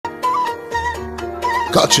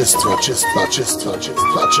Качество.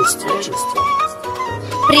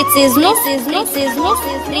 Прецизност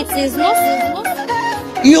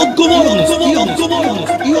и отговорност.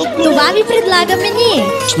 Това ви предлагаме ние.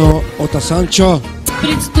 Лично от Асанчо.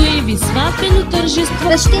 Предстои ви сватбено тържество,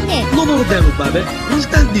 Кръщене, Новородено бабе,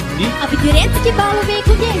 рождени дни. абитуриентски балове и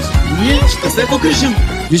годежи. Ние ще се покажем.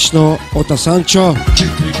 Лично от Асанчо.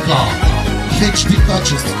 4K. HD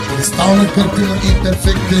качество, кристална картина и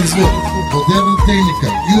перфектен звук, модерна техника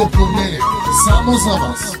и оформление само за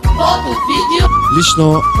вас. фото, видео.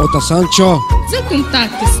 Лично от Асанчо. За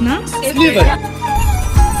контакти с нас Сливай.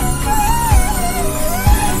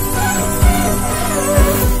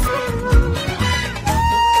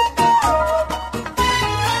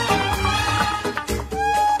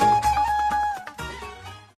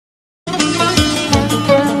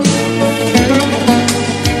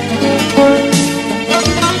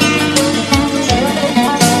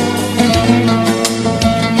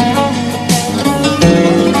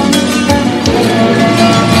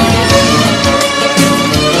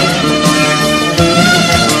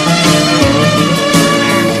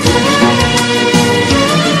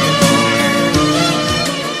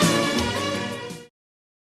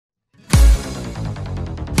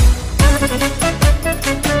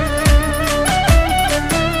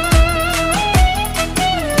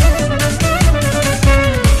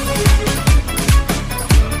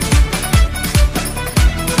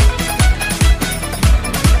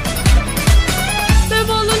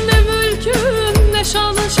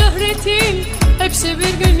 Hepsi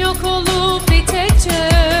bir gün yok olup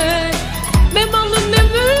bitecek. Ne malın ne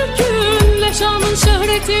mülkün ne şanın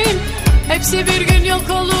şöhretin, hepsi bir gün yok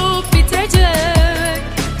olup bitecek.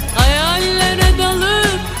 Hayallere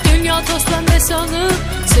dalıp dünya tostan ne sanıp,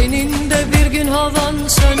 senin de bir gün havan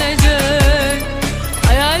sönecek.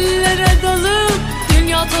 Hayallere dalıp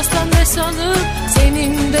dünya tostan ne sanıp,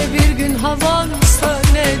 senin de bir gün havan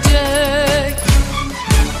sönecek.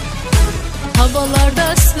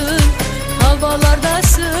 Havalardasın,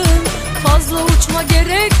 havalardasın, fazla uçma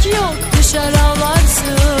gerek yok, düşer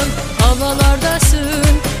ağlarsın.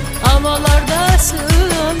 Havalardasın,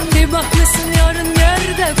 havalardasın, bir bakmışsın yarın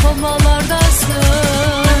yerde komalardasın.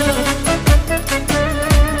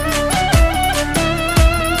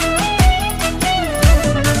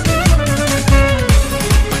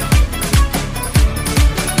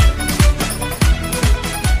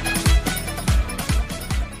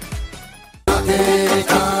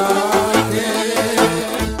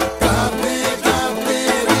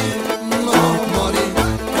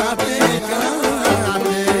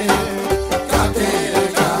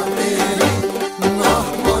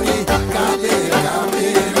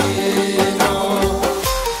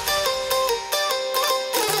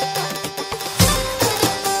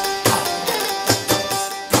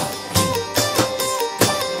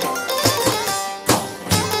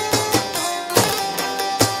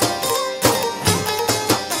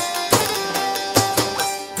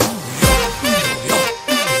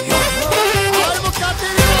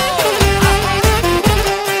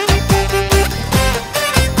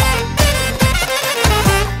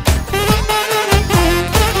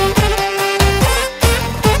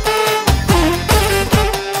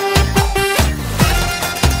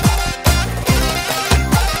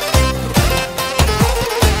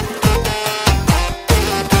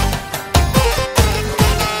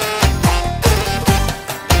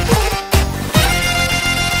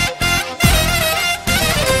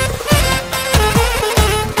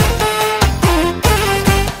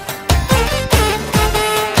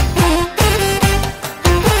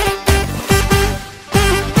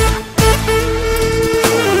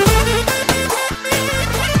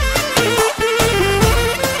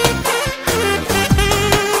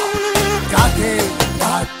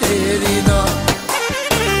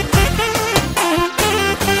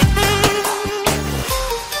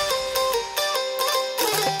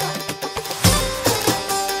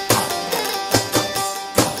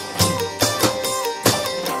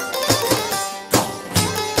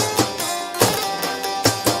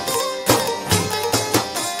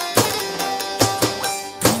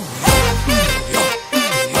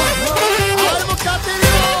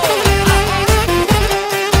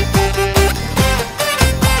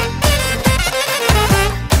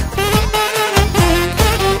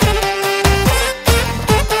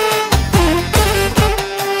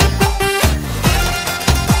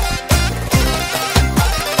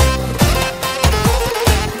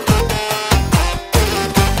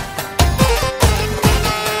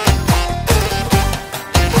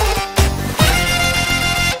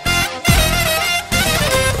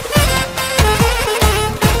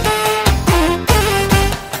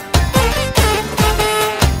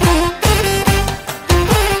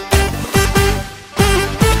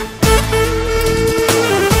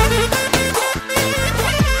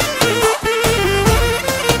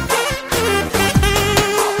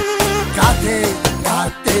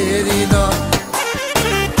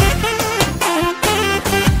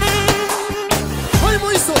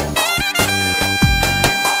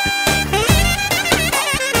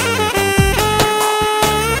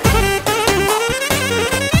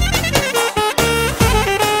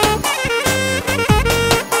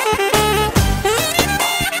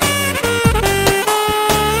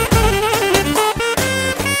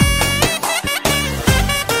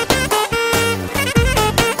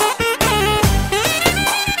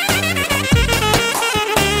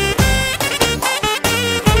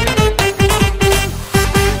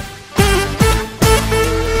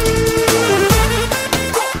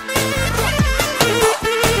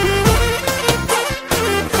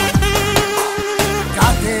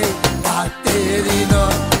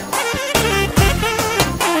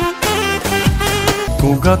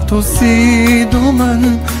 Когато си до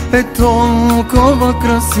мен е толкова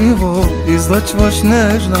красиво, излъчваш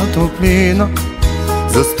нежна топлина,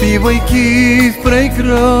 заспивайки в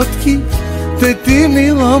преградки. Те ти,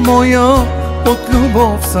 мила моя, от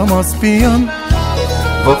любов съм аз пиян.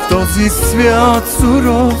 В този свят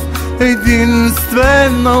суров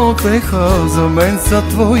единствена утеха за мен са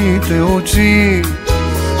твоите очи.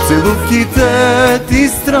 Целувките ти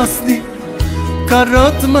страстни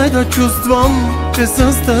карат ме да чувствам, че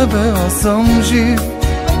с тебе аз съм жив.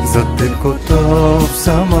 За теб готов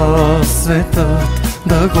сама светът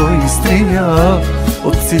да го изтрия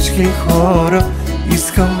от всички хора.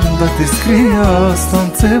 Искам да те скрия,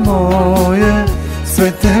 слънце мое,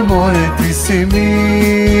 свете мое, ти си ми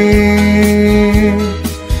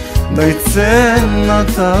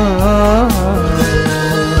най-ценната.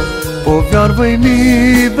 Повярвай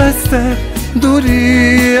ми, без теб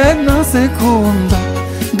дори една секунда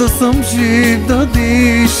да съм жив, да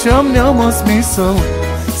дишам няма смисъл.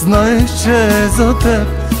 Знаеш, че за теб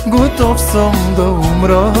готов съм да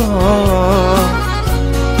умра.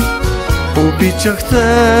 Обичах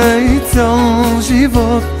те и цял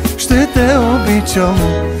живот ще те обичам.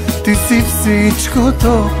 Ти си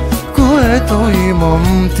всичкото, което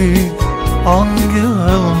имам. Ти,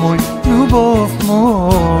 ангел мой, любов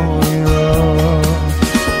моя.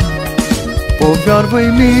 Повярвай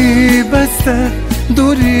ми, без теб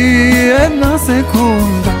дори една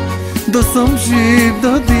секунда да съм жив,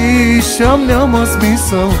 да дишам няма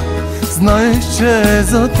смисъл. Знаеш, че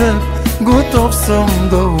за теб готов съм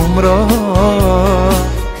да умра.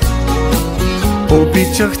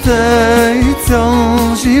 Обичах те и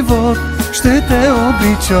цял живот ще те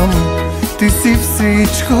обичам. Ти си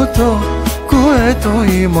всичкото,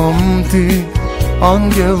 което имам. Ти,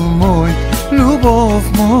 ангел мой,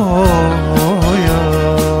 любов моя.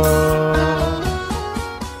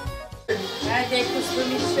 Haide cu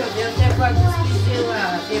scumișo, Deus te facă spijela.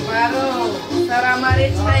 Te baro,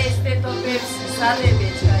 saramarețca este topepsi, sale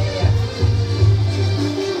vecea ea.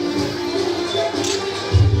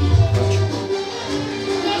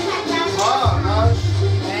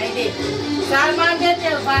 Haide,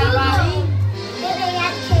 sarmandete-l, barbari.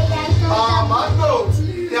 Marco,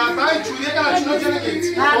 te atai ciulie ca la cina genecheți.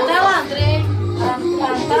 Artau, Andrei.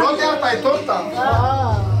 Nu te atai torta.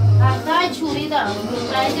 Artai ciuri, da.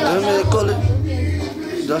 Vreme cole.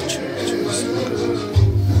 Da, ce?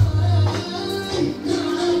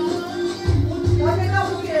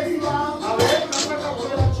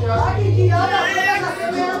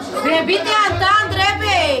 Bebite Antan,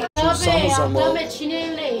 drebe! Drebe, Antan me cine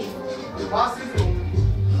lei?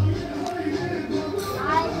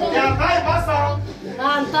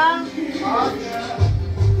 Antan?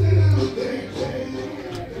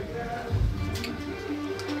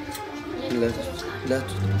 Let.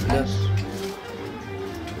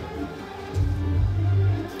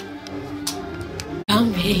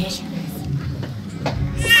 Amei.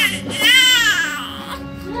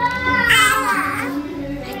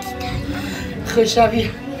 خوشحالی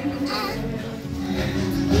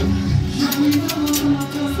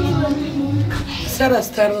سر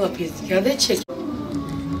از ترلا پیز کرده چه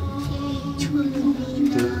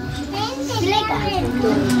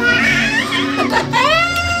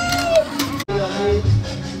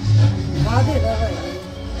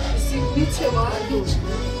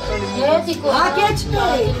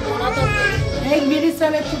Ek biri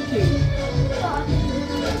sana tutuyor.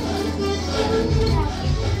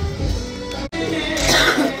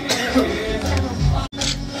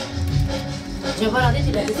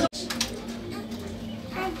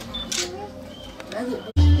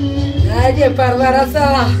 Hadi parvarasa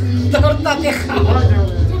torta de java.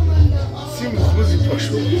 Sim, scusi,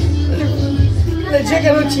 poșu. Ce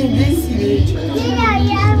că nu cindisi, veci.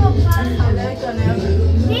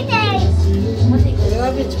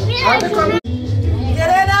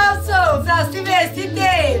 Terenaso, să-ți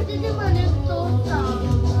vestite.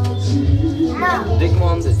 Dik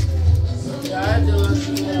mande.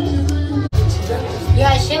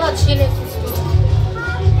 Я шила чили.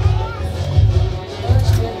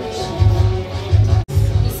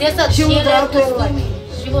 Естественно, чили.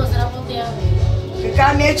 Живо заработая.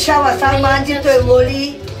 Какая мечтала, сам манди той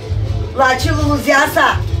воли, лачило лузяса,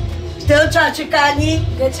 тълча чекани,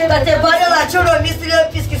 да те бъде лачило мислили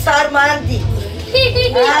описки сар манди.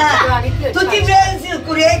 Тути бензил,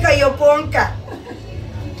 корейка, японка.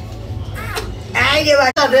 Айде,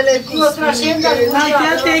 бата, велико.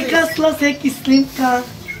 Тя те е късла се кислинка.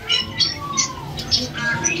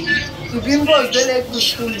 Любим въз, велико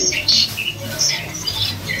шули.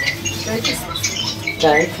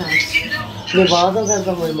 Чайка. Не бада да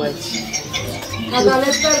за мой мальчик.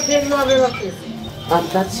 Adaletler fena bırakıyor. E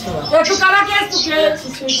tu cara que tu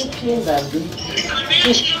que?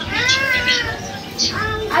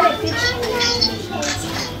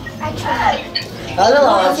 Olha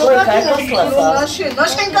lá, foi cai com sua.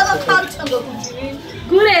 Nós tem cada parte andou com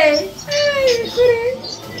Gure.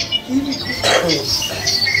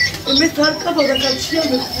 Me tarka bana kaçıyor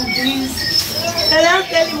mu kuduz? Helal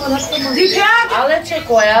benim ona tamam. Dikkat. Ale ce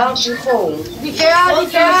coia, bihou.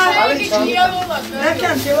 Dikkat. Ne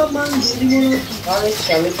kan cevap man limonu. Ale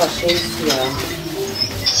ce ale paciência.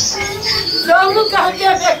 Domnul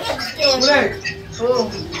Cahtea.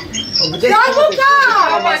 Domnul Cahtea.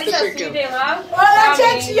 Ăla ce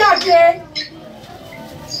iache?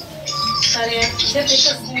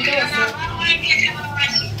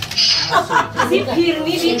 Zi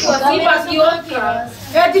pirni și poți bagiotra.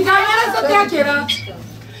 E di camera să te achera.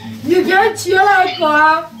 Nici ce ăla e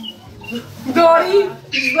coa. Dori,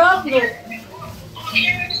 zvapno.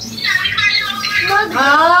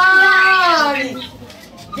 Ai.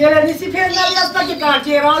 Ele nisi penal asta că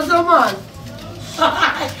achera zaman.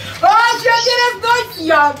 Ce interes doi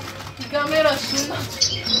ia. Camera sună.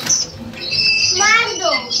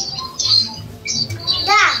 Mando.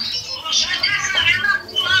 Da.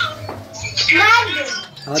 Mando.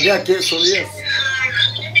 Hadi aqui, Solias.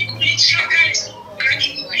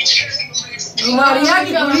 Maria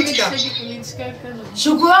की गुलिचका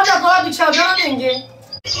शुक्रादा को बिछा देना देंगे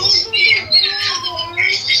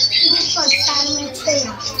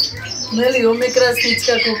Meli, o me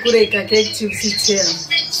krasnička kukurejka, kek čipsičeja.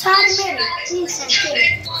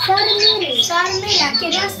 Sarmere,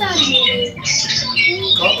 aquele sarmere.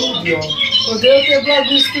 O Deus te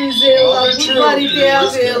благословил, бутбари te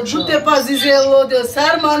avel, bute pazizelo, Deus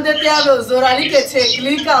sarmande te avel, zorali ke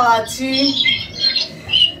chekli kalachi.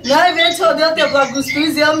 N-ai veci o Deus te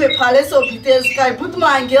благословил, me pales opitez, kai but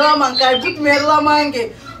mangela man, kai but merla mange.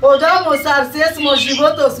 O da mo sarses mo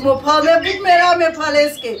životos, mo palme but mera me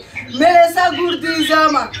paleske. Melesa gurdi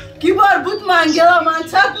zama. Kibar but mangela man,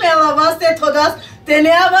 çak mela vaste todas,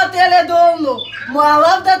 teneava tele domnu. Mo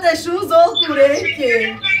alav da te shun zol kureke.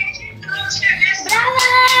 Bravo!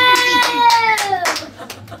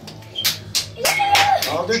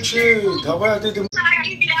 Hadi ki, tavaya dedim.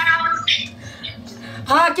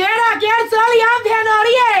 Haker, sol yan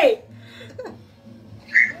penoriye.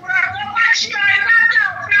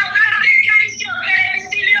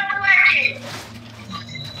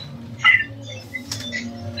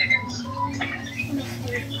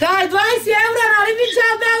 Dai, 20 euro, non li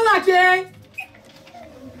vinciamo bella che?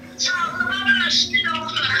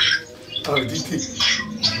 Arditi.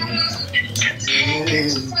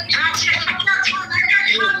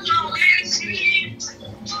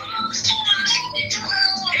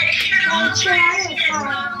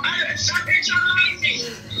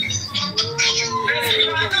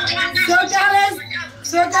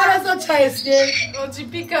 Socare so ceske. Oggi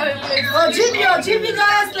piccare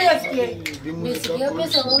sleske. Mi si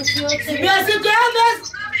chiama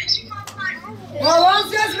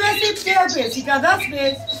Volonsios mesi chiama, si cadas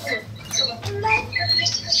mes.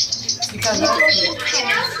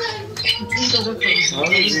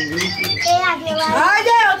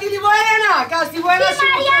 Haide, o ti buena, casti buena și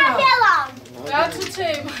buena. Dați ce,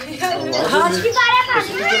 Maria. Haci ficare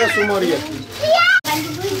Să te răsu, Maria.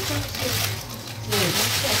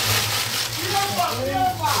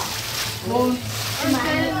 Bun.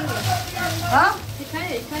 Ha?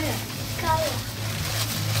 Caia.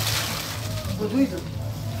 Buduido.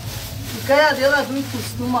 Caia dela do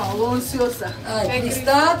costuma, Alonsiosa. Ai,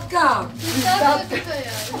 Cristatka.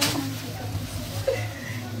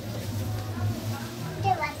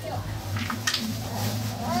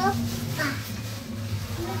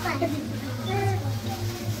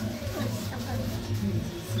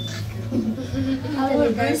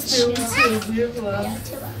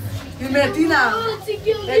 Imetina,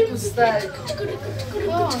 é custar.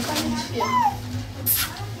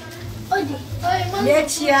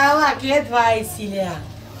 Leciała, kiedy Vasilia.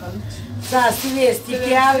 Zasivesti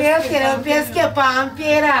che avea terapeutica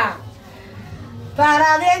pampera.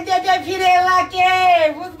 Paralente de firela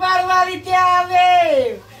que, vos barbarite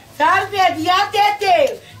ave. Salve, diatete,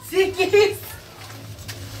 se quis.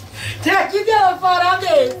 Te aqui deu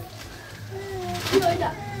parabéns.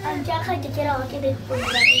 Olha, încearcă de chiar o de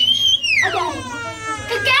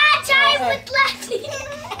Că ce ai putlati?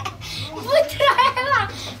 Putrela,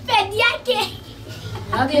 pe diache.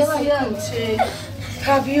 Adesiante.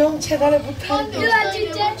 Cabion ce dale putrati.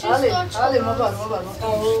 Ale, mă bar.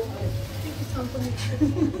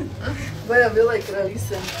 Vai avea la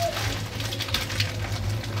craliță.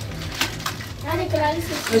 Али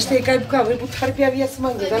кралица. Ще кај каве бутарпија вие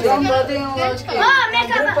сманга, дали? О,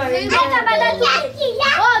 мека бада ту.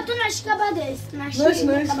 О, ту наш кабаде. Наш.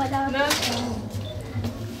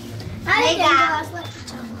 Али Мега.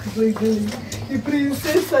 И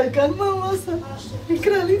принцеса, и канмалоса, и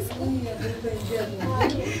кралица.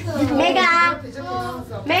 Мега.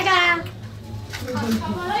 Мега.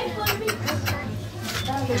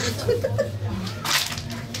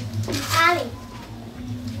 Ali.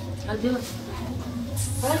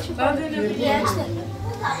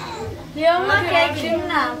 Leoma que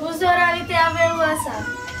grimna, uzorali te aveluasa.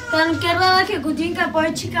 Tan kerala ke gudinka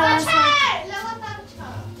poichika lasa.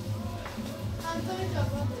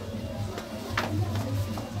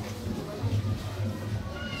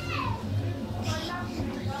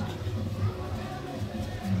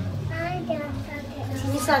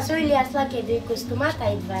 Misa Suilias la che dei costumata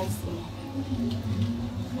advice.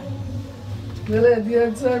 Vele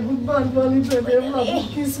diața gut barbali pe demna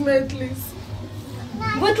kismetlis.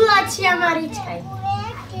 Gut lacia maricai.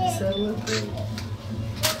 Salute.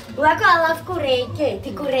 La cola cureike,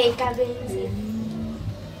 ti cureica benzi.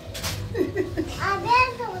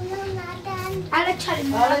 Adesso non adan. Ala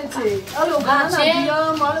chali. Alo gana dia,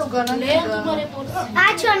 malo gana.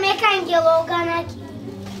 Acho meka angelo ganaki.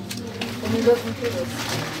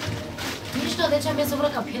 Nici de ce am să vreo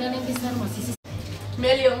capela ne bisar mă sisi.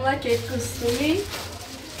 Melion la che costumi.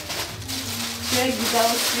 Che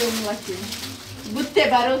gidao film la che. Butte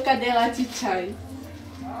baroca de la cicai.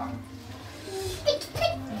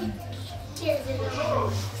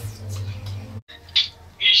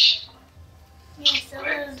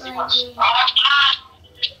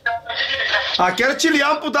 A chiar ce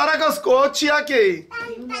li-am putarea ca scoci aqui.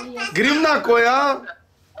 Grimna coia.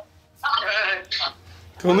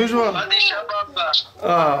 Că nu joa.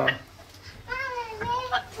 Ah.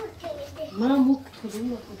 Mamu,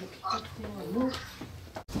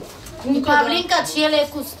 un Pavlinca cele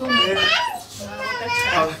costume.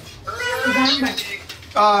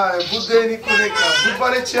 Ai, budeni cureca. După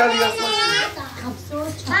ce ali asta.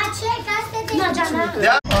 Ce caste te jana.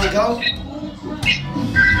 Da, angal.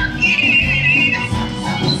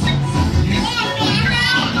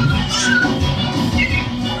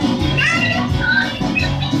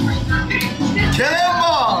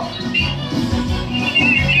 Kema!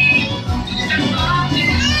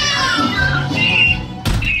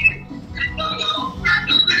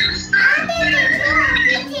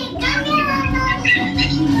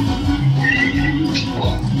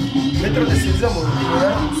 Metro de Silza, mă,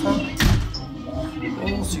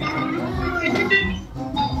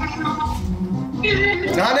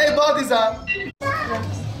 Nane badiza.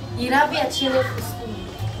 Irabia cele costume.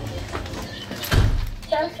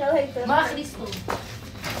 Ma Hristo.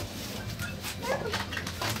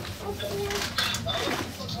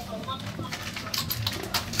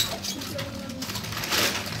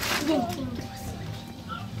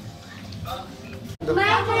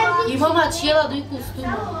 E mama cela do costume.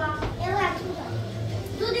 Ela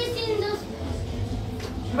tudo isso.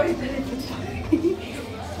 Vai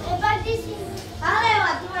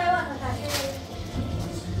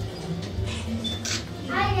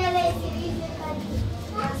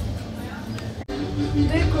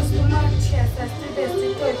Doi costumați asta de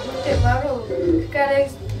stoi pute varo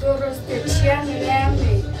care dorostecia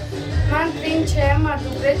neame. Man prin ce ma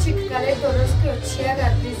dubreci care dorostea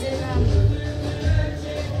radizerami.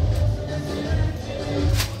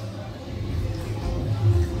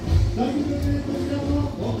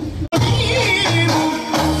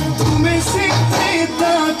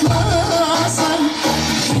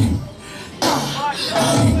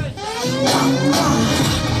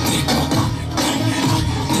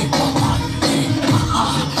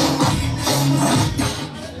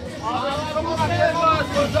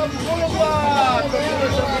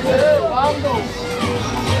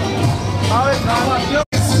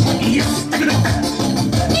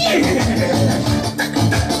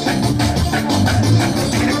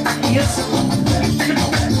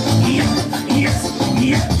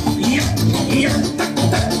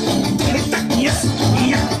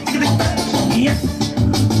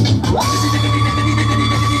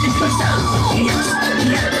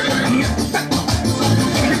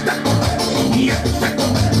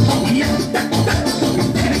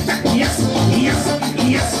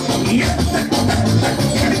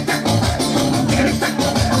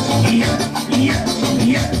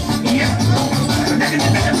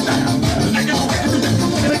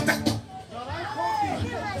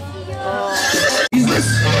 Izlaz!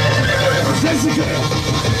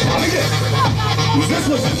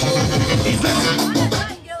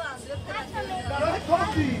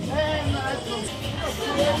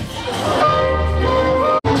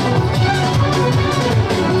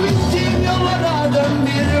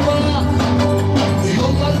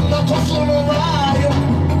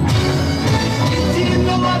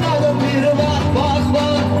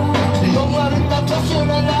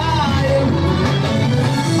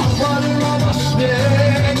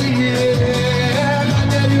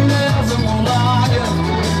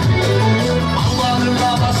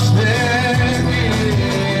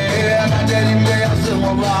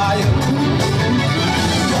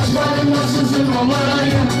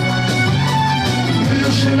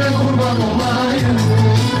 kurban olayım.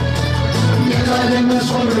 Gel aleme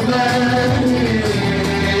sor beni,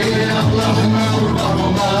 Allah'ına kurban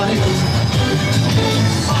olayım.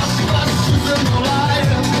 Başsızın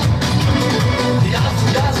olayım,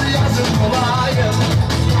 yazın olayım.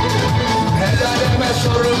 Gel aleme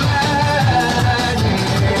sor beni,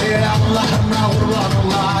 Allah'ına kurban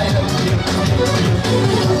olayım.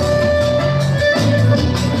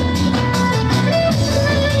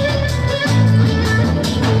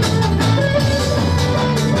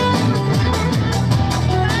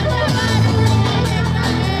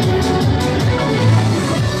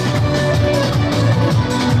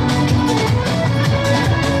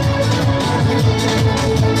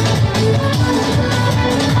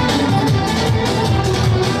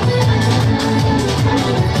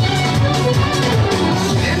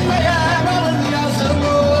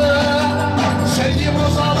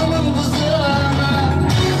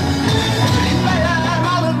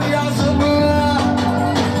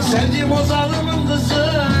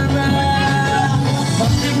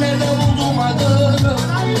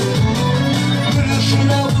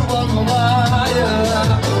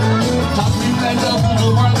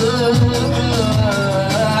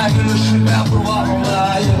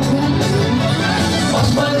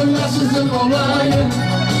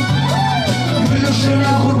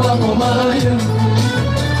 Gülüşüne kurban olayım.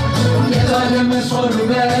 Gel aleme sor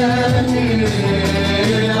beni,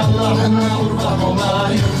 Allah'ına kurban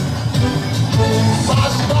olayım.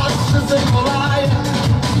 Başsızın olayım,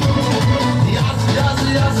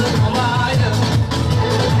 yazın olayım.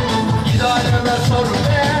 Gel aleme sor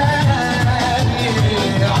beni,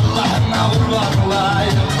 Allah'ına kurban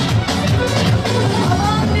olayım.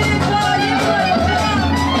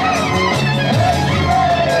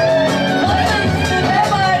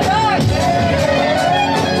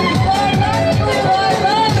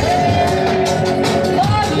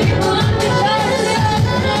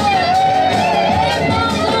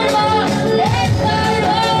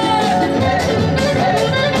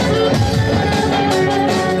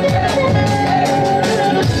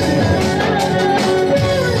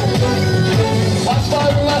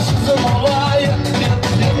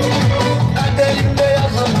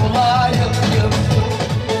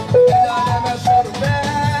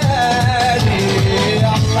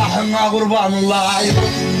 Kurban olayım.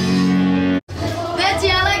 Ve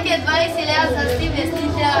cihana kedvayı silah sasti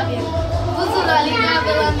vestite abi. Bu zuralika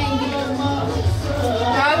bela mengi.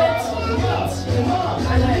 Evet.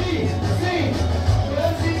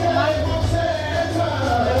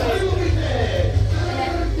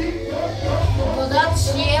 Podat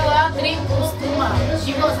știeva grim costuma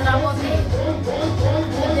și vă zramote.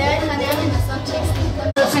 De aia haneam în să textil.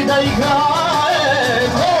 Si da igrae,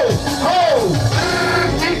 ho, ho.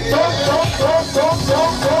 Top, top, top, top,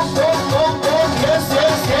 top, top, top, top, top. Yes,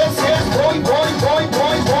 yes, yes, yes. Boy, boy, boy,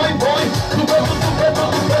 boy, boy, boy. Tu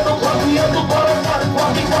pedo, partiendo para estar,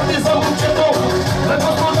 partizando un cheto. La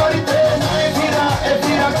gospodarite, e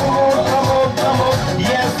fira, come on.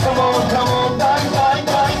 Yes, come on, die.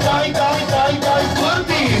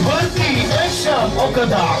 Vârti, action, o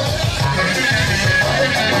kadar.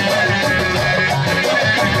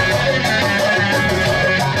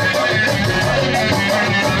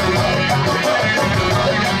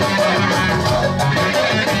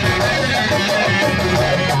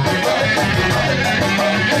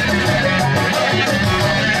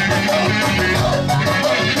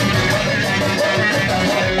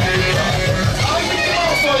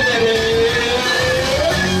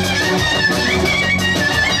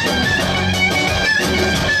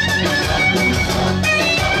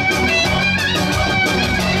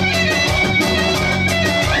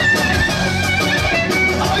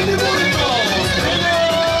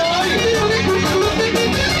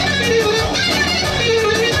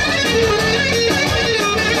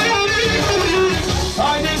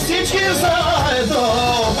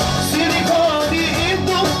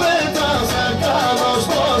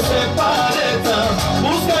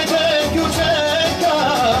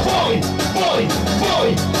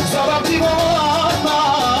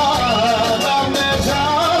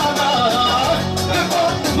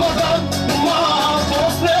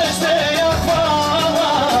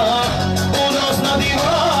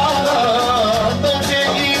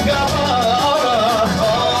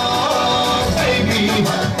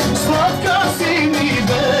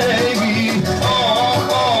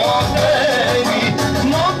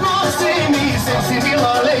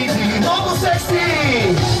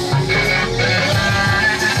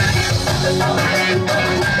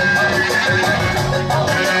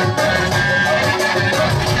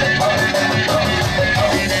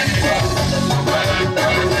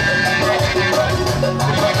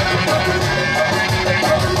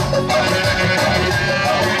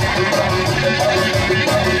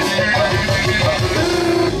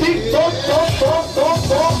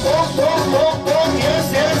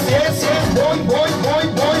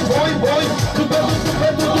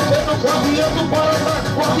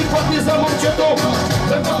 Sancheto,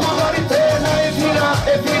 Santos Margarita,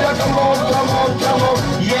 Efira, come on,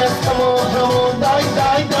 yes, come on, die,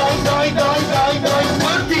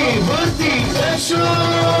 Bertie, session.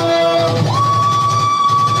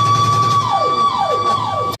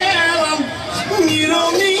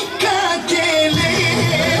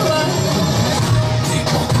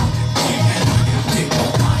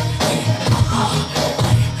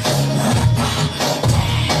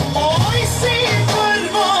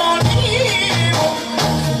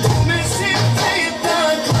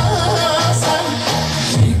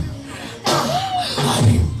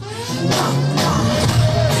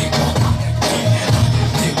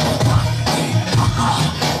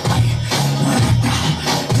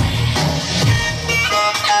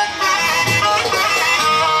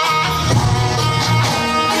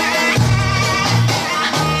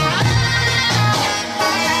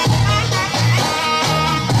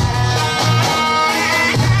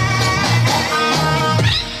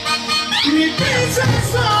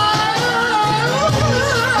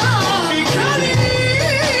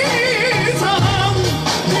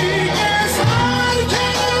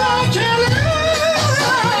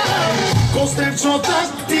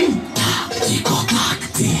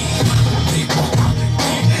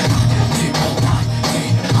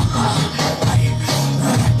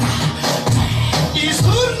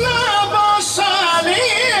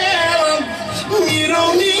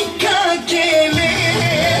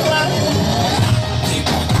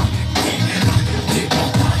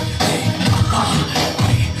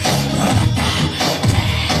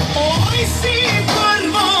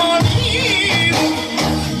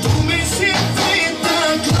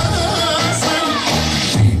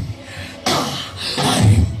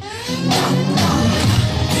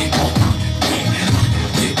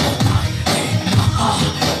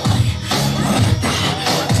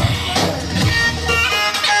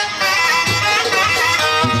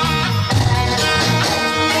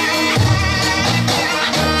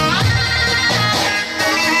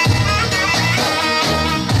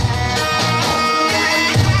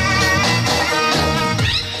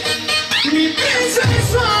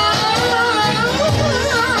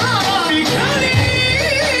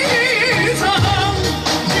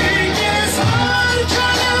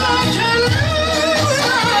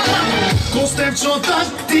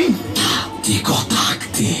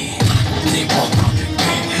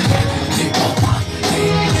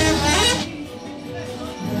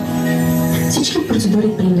 Всички процедури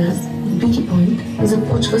при нас в Beauty Point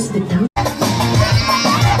започва с детал.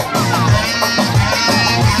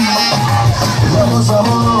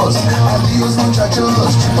 Vamos, adiós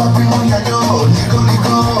muchachos, papi moñaño,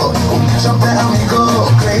 ligo, un bicho de amigo,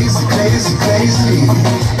 crazy.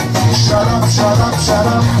 Shut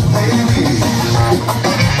up, baby.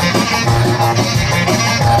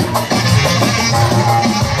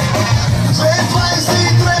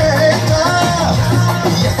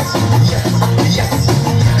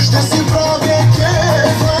 Ще си правя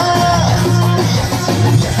кефа.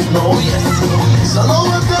 За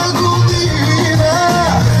новата година.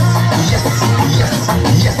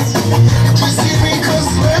 Ти си ми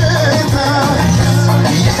късмета.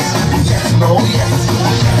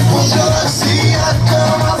 Пожелах си яка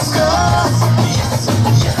маска.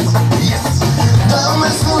 Да ме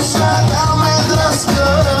слуша, да ме драска.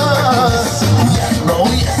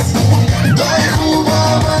 Да е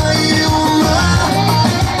хубава и ума.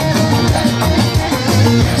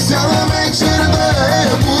 Цяла вечер да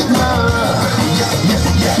е будна.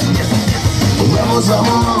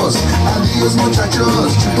 Vamos, adiós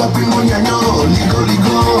muchachos, papi moñaño,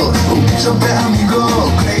 ligo, un bicho de amigo,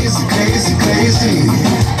 crazy.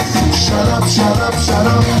 Shut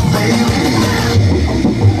up, baby.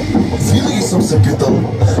 Винаги съм се питал,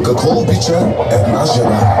 какво обича една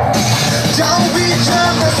жена. Тя обича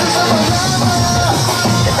да се забавлява.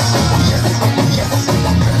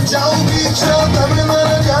 Тя обича да ме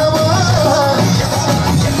наранява.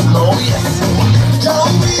 Тя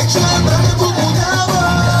обича да ме побудява.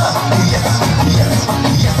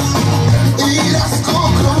 И рязко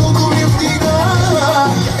кръвното ми вдига.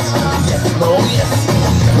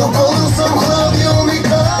 Напълно съм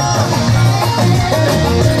хладилника.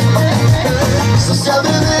 С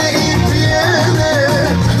ядене и пиене.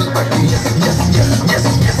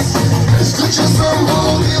 Изключил съм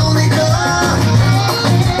будилника.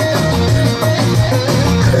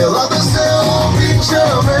 Ела да се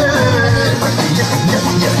обичаме.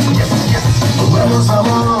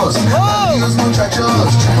 Vamos, adiós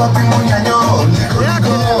muchachos, papi moñaño,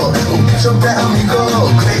 ligo, un bicho de amigo,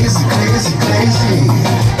 crazy.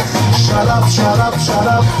 Shut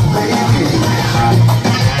up, baby.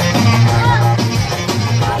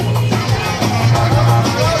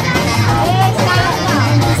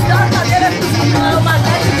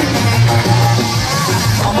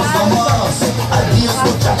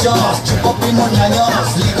 muchachos, chupo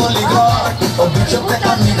pimoñaños, ligo, ligo, o bicho te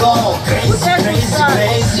conmigo, crazy, crazy,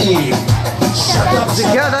 crazy. Shut up,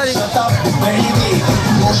 shut up, baby.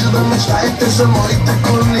 Може да мечтаете за моите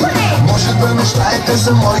коли, може да мечтаете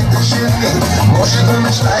за моите жени, може да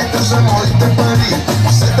мечтаете за моите пари.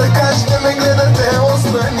 Все така ще ме гледате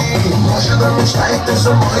острани. Може да мечтаете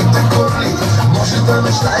за моите коли, може да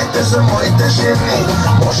мечтаете за моите жени,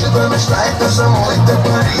 може да мечтаете за моите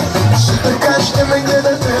пари. Все така ще ме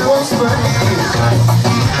гледате острани.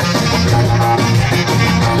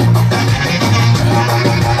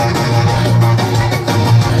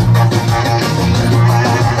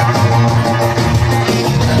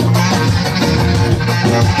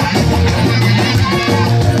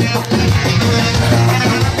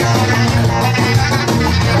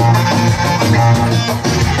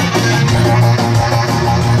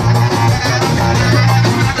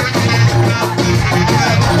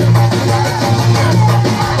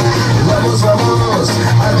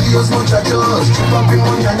 Adiós muchachos, chupa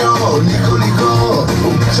pimoñaño, ligo, ligo,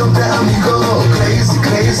 un bicho de amigo, crazy,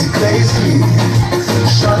 crazy, crazy.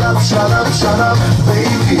 Shut up,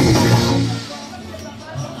 baby.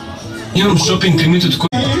 Имам шопинг лимит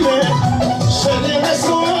от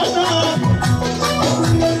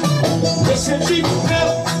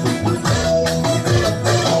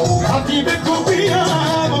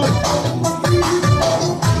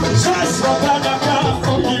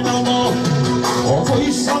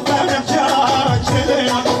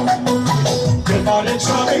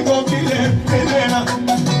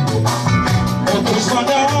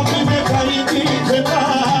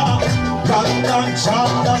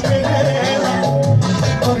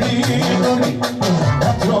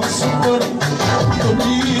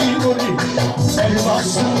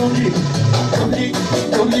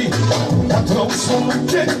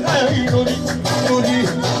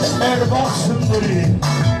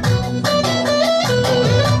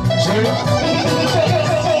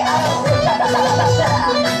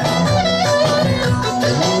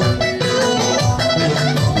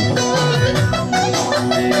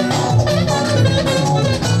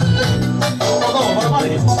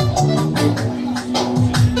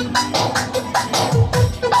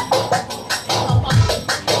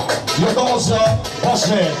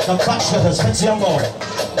tam patrzę specjalno.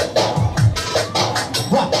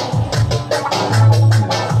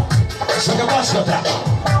 Zagabaczka tak.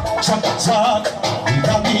 Czak, czak. I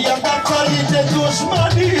nabija na kwalitę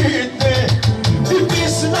duszmanity. I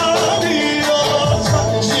pisnami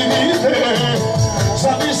rozdziwity.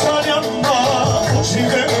 Zapisania ma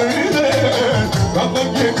uczciwy. Kako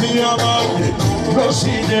pięknie amany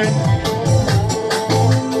prosiny.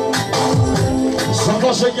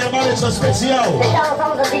 Proszę nie manieca specjał.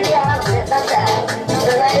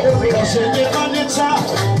 Proszę nie manieca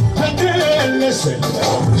pedelesy.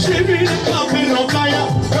 Żywi kameronaja,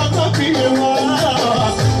 kata piła.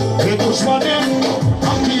 Duszmanem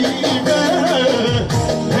aktive.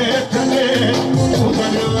 Etene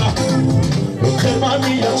udania.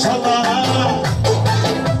 Germania cała.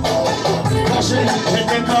 Proszę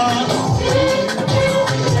nie ma.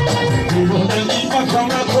 Miloneli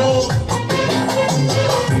makanato.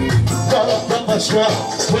 Başka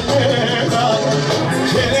kulera,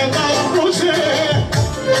 kelena ruze,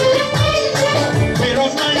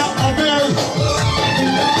 peronaya abel,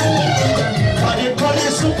 pari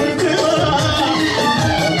superdera,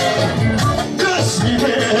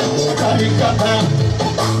 kasime karikata,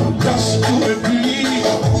 kaskuepi,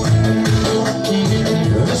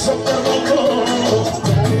 resoterolo,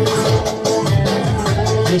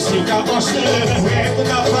 kesika başle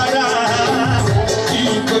hepna para.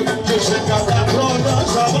 Się gada roda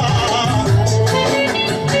zawa.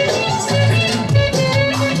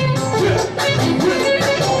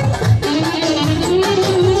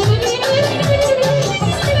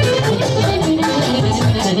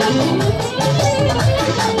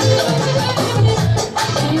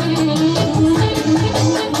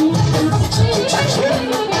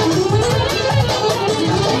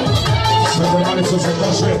 Zadawali co się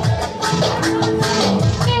darzy.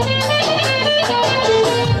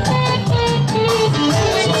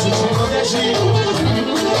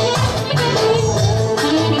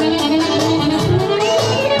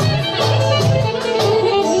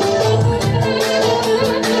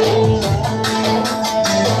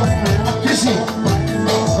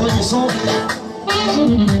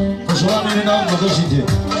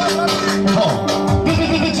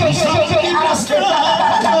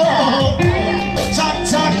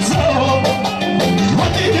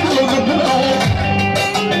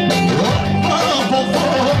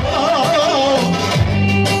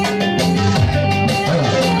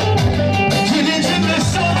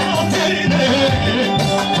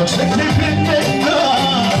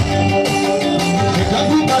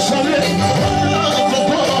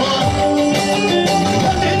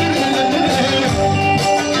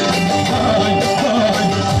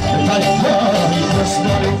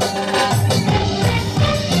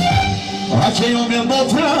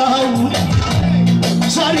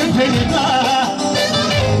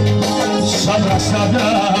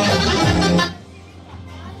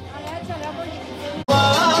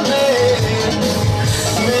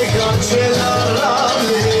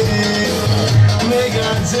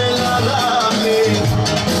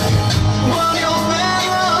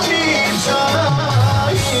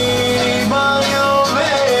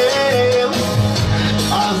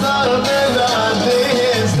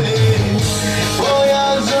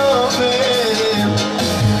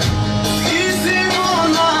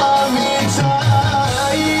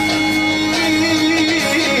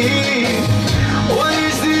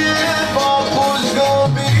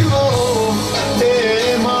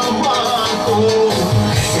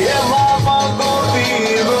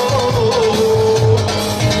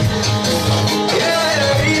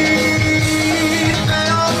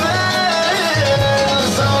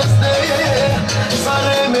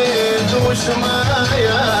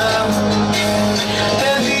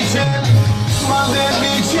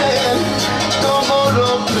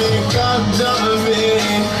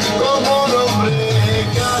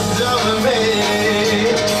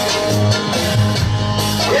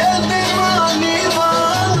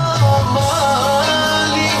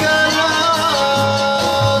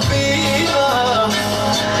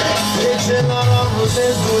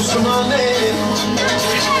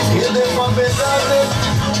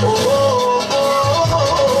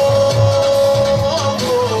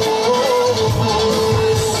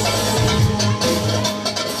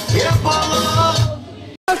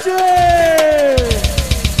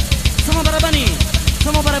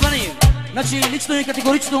 Значи лично и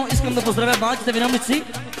категорично искам да поздравя малките виновници.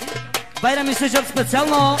 Байрам и Сежат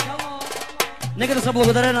специално. Нека да се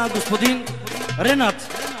благодаря на господин Ренат.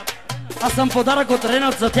 Аз съм подарък от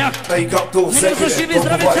Ренат за тях. Нека да са живи и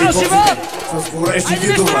здрави цял живот! Айде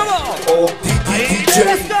нещо ново!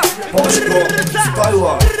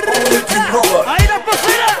 Айде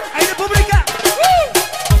атмосфера! Айде публика!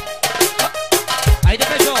 Айде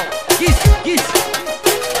Пежо! Гис! Гис!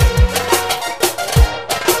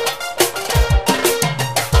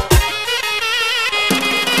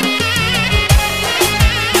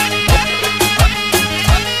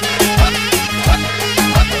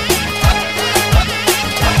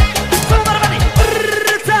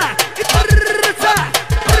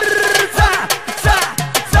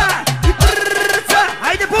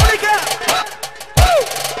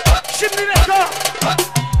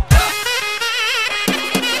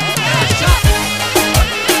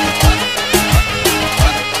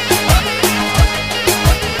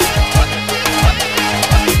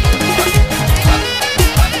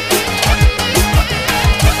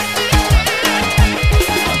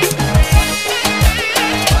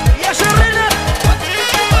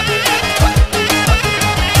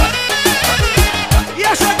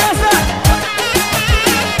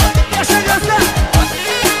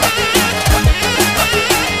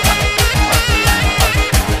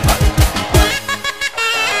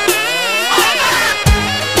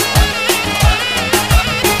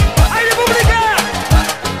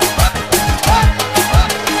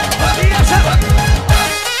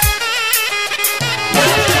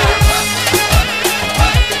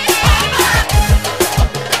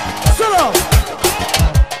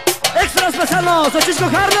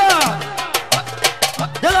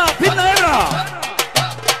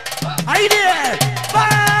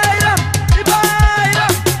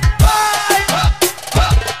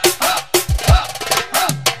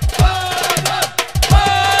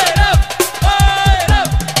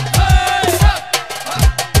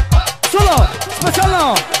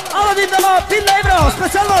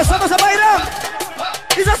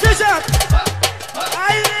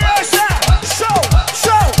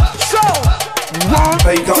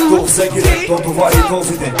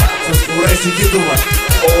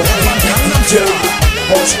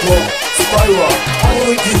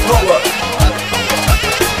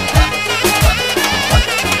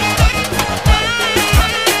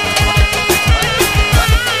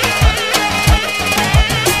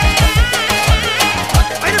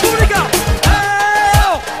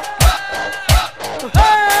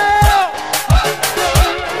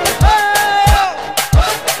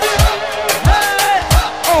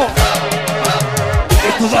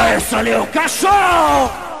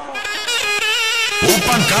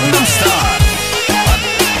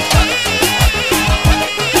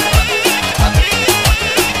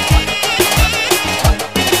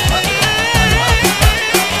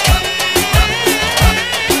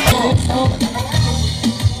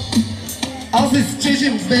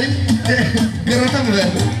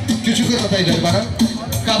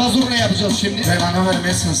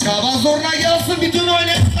 Kaba zoruna gelsin bütün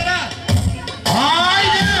oynayanlara.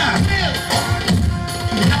 Haydi. Hadi.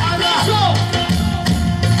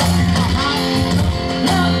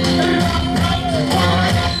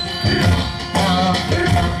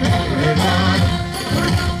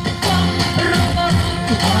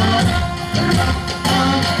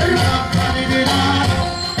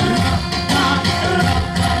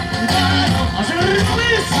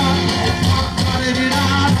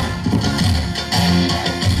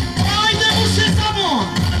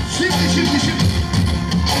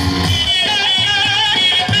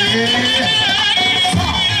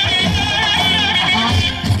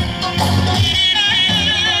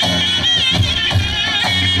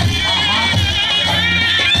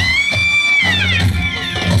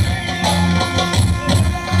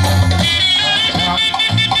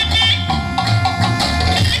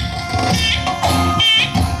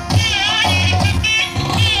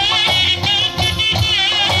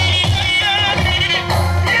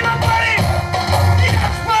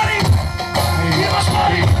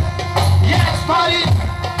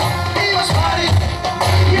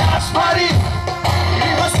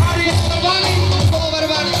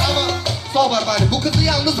 O kızı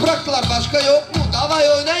yalnız bıraktılar. Başka yok mu? Davayı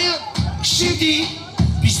oynayın. Şimdi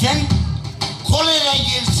bizden kolera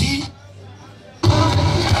gelsin.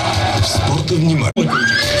 Спорта внимание.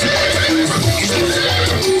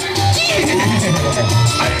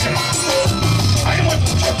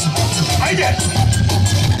 Haydi.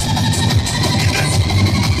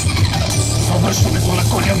 Завършването на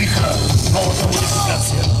коня виха. Новата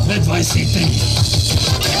модификация. 2.23.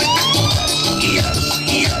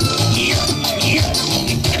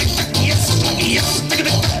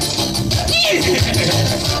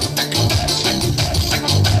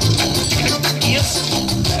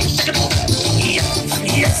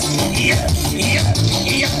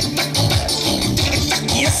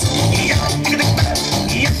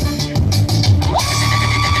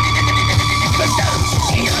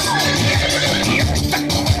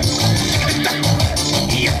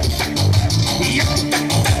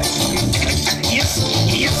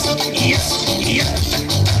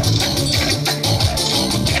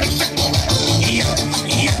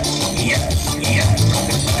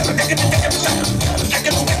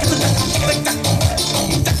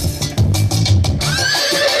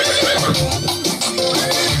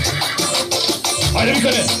 Хайде,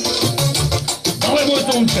 Викаре! Давай,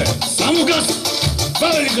 моето момче! Само газ!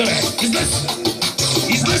 Давай, Викаре! Излез!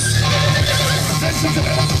 Излез! Излез,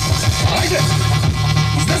 Викаре! Хайде!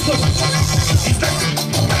 Излез, моето! Излез!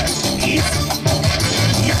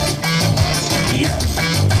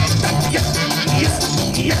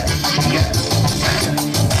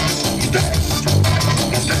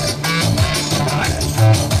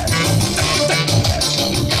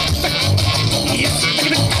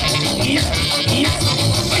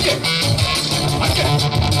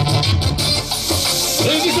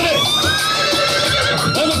 Ей, Викаре!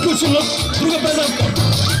 Дай да включим на друга презентка!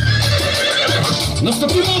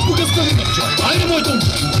 Настъпи малко гъста, Викарче! Айде, моето момче!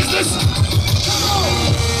 Излез!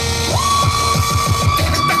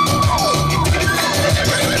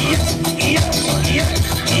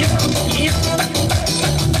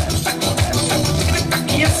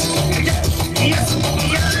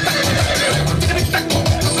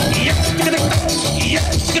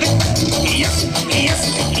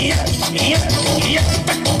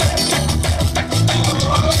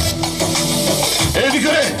 Ей,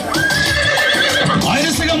 Викаре!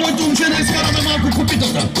 Айде сега, моето момче, да изкараме малко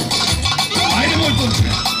копитата! Айде, моето момче!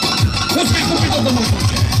 Пускай копитата, моето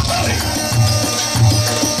момче! Давай!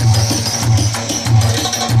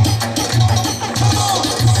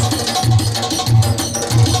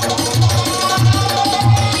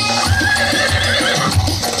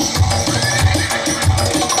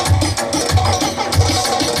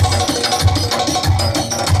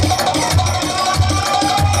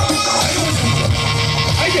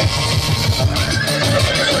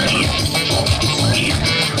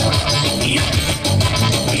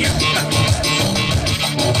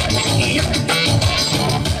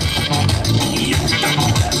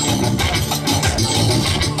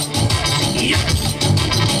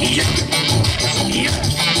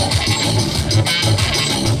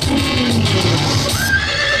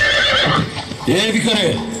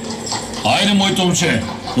 Викаре! Айде, моето момче,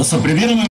 да се прибираме.